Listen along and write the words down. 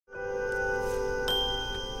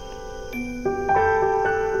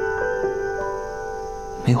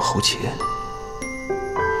没有喉结。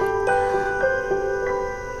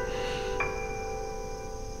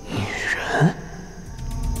女人。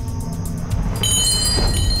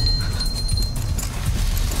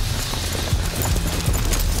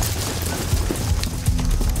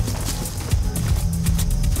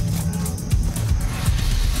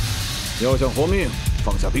 要想活命，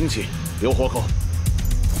放下兵器，留活口。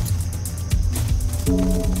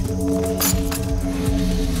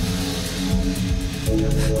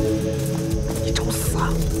你找死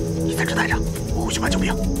啊！你在这待着，我回去搬救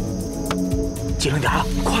兵。机灵点啊，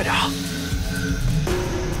快点啊！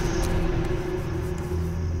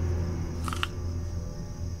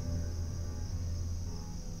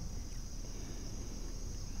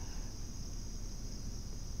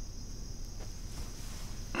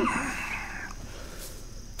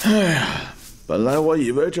哎呀，本来我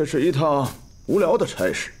以为这是一趟无聊的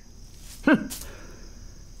差事，哼，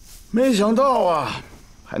没想到啊，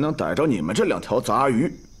还能逮着你们这两条杂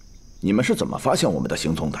鱼。你们是怎么发现我们的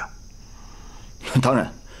行踪的？当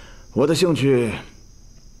然，我的兴趣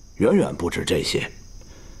远远不止这些。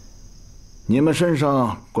你们身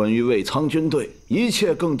上关于卫苍军队一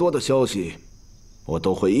切更多的消息，我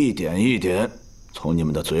都会一点一点从你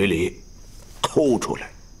们的嘴里抠出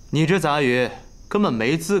来。你这杂鱼！ 根本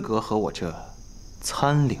没资格和我这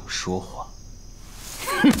参领说话。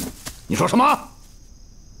哼！你说什么？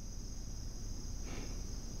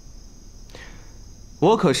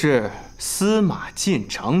我可是司马晋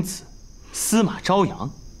长子，司马朝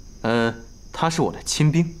阳。他是我的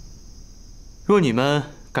亲兵。若你们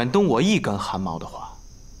敢动我一根汗毛的话，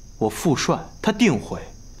我父帅他定会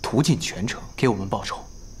屠尽全城给我们报仇。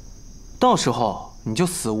到时候你就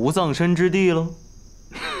死无葬身之地喽。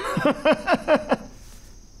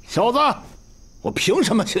小子，我凭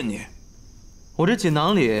什么信你？我这锦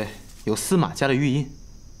囊里有司马家的玉印，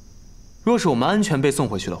若是我们安全被送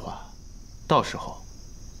回去的话，到时候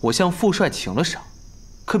我向父帅请了赏，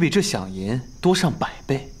可比这饷银多上100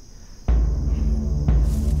倍。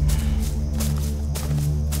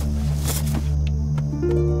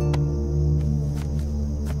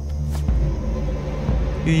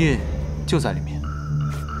玉印就在里面，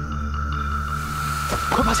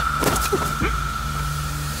快趴下！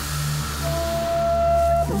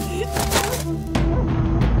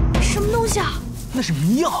什么东西啊？那是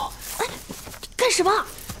迷药。哎，干什么？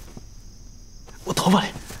我头发里，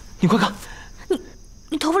你快看。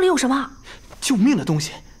你头发里有什么？救命的东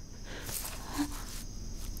西。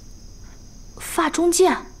发中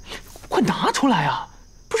剑。快拿出来啊！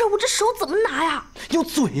不是，我这手怎么拿呀？用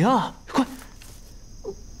嘴啊！快！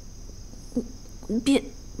别。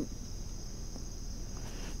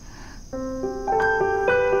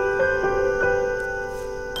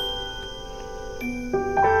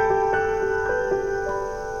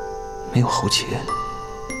 没有喉结。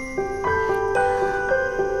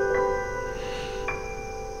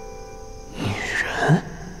女人。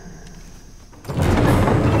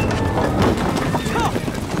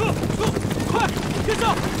快，跟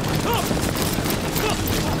上！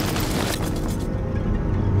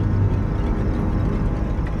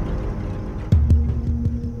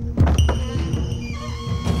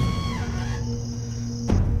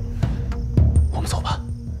我们走吧。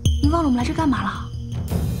你忘了我们来这干嘛了？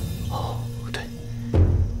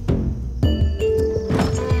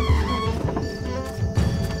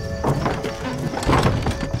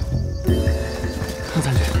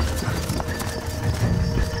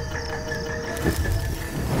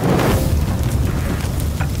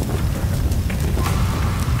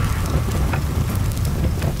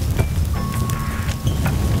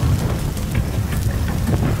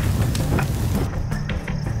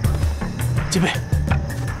 戒备，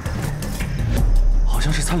好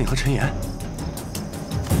像是参领和陈岩。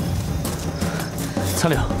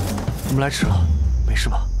参领，我们来迟了，没事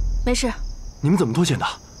吧？没事。你们怎么脱险的？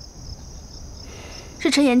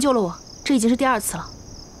是陈岩救了我，这已经是第2次了。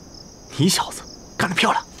你小子干得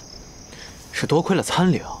漂亮！是多亏了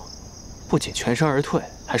参领，不仅全身而退，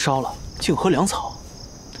还烧了泾河粮草。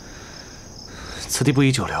此地不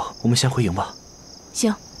宜久留，我们先回营吧。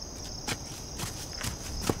行。